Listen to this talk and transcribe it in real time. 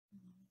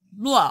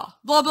blah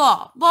blah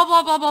blah blah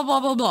blah blah blah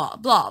blah blah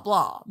blah blah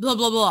blah blah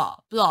blah blah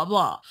blah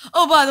blah.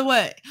 Oh, by the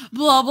way,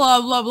 blah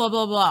blah blah blah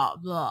blah blah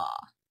blah.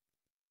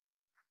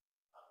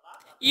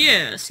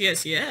 Yes,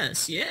 yes,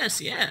 yes, yes,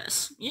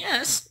 yes,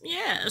 yes,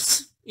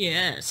 yes,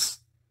 yes.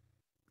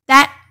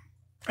 That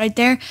right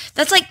there,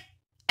 that's like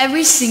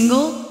every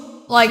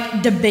single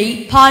like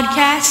debate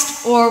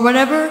podcast or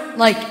whatever,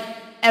 like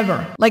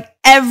ever. Like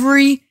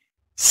every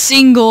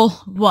single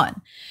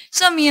one.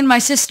 So me and my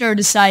sister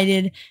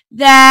decided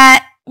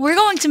that we're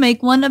going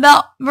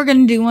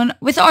to do one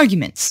with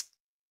arguments.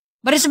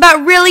 But it's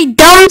about really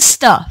dumb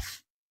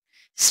stuff.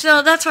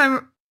 So that's why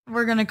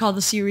we're going to call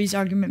the series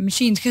Argument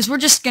Machines, because we're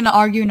just going to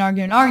argue and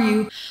argue and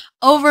argue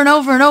over and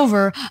over and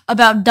over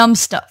about dumb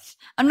stuff.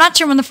 I'm not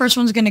sure when the first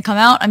one's going to come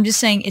out. I'm just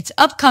saying it's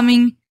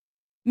upcoming.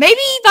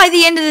 Maybe by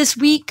the end of this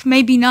week,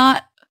 maybe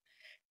not.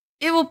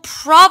 It will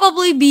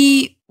probably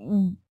be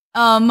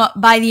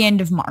by the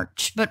end of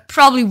March, but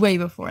probably way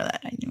before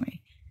that anyway.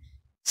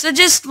 So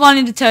just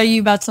wanted to tell you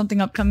about something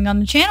upcoming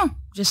on the channel.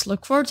 Just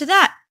look forward to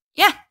that.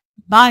 Yeah,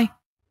 bye.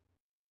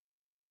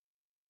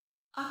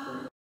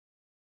 Awkward.